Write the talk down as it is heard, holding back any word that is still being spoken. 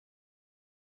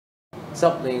What's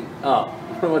up, Link? Oh,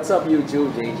 what's up,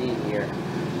 YouTube? JG here.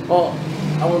 Oh,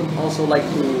 I would also like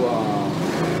to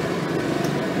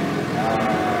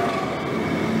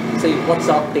say what's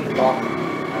up, TikTok.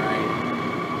 Alright.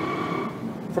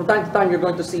 From time to time, you're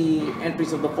going to see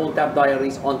entries of the Phone Tap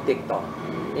Diaries on TikTok.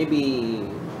 Maybe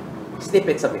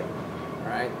snippets of it.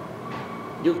 Alright.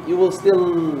 You will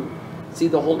still see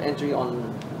the whole entry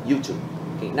on YouTube.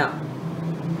 Okay, now.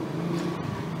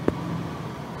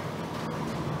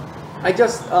 I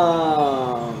just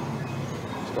I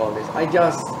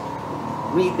just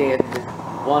greeted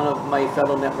one of my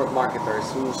fellow network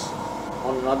marketers who's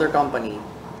on another company.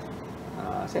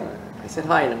 I said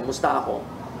hi, namusta ako.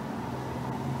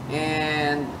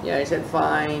 And yeah, I said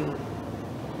fine.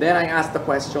 Then I asked the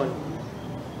question,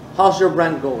 how's your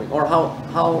brand going? Or how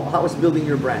is building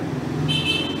your brand?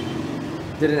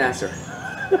 Didn't answer.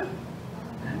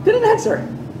 Didn't answer.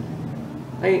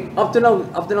 Up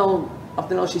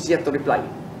to now, she's yet to reply.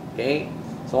 Okay?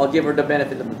 So I'll give her the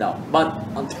benefit of the doubt. But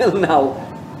until now,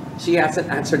 she hasn't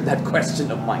answered that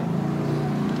question of mine.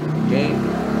 Okay?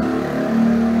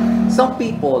 Some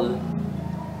people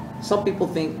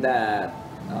think that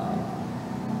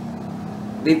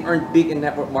they've earned big in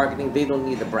network marketing. They don't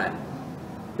need a brand.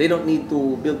 They don't need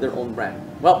to build their own brand.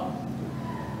 Well,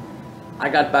 I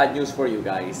got bad news for you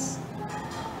guys.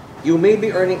 You may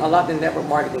be earning a lot in network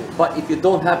marketing, but if you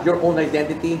don't have your own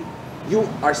identity, you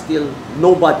are still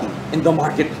nobody in the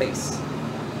marketplace.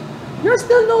 You're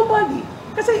still nobody.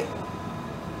 Kasi,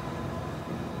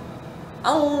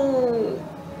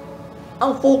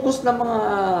 ang focus ng mga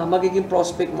magiging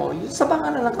prospect mo, yung sa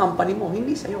pangalan ng company mo,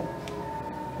 hindi sa'yo.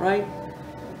 Right?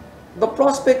 The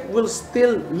prospect will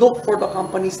still look for the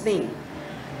company's name.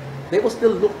 They will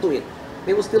still look to it.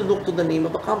 They will still look to the name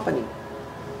of the company.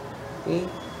 Okay?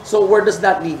 So where does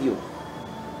that leave you?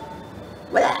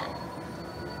 Wala.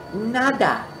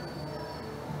 Nada.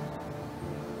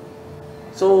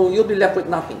 So you'll be left with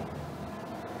nothing.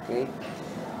 Okay?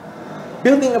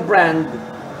 Building a brand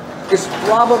is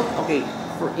probably, okay,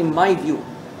 in my view,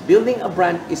 building a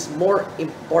brand is more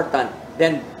important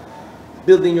than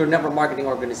building your network marketing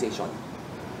organization.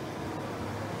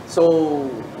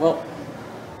 So, well,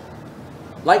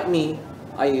 like me,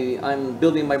 I'm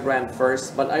building my brand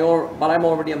first, but I'm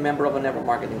already a member of a network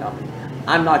marketing company.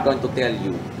 I'm not going to tell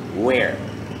you where,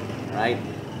 right?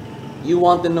 You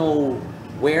want to know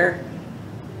where?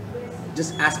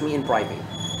 Just ask me in private.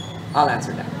 I'll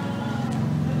answer that.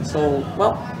 So,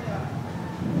 well,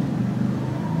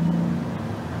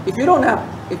 if you don't have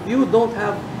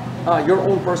your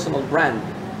own personal brand,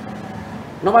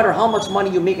 no matter how much money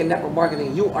you make in network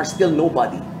marketing, you are still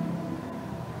nobody.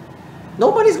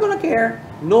 Nobody's gonna care.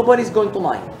 Nobody's going to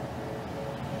mind.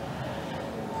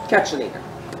 Catch you later.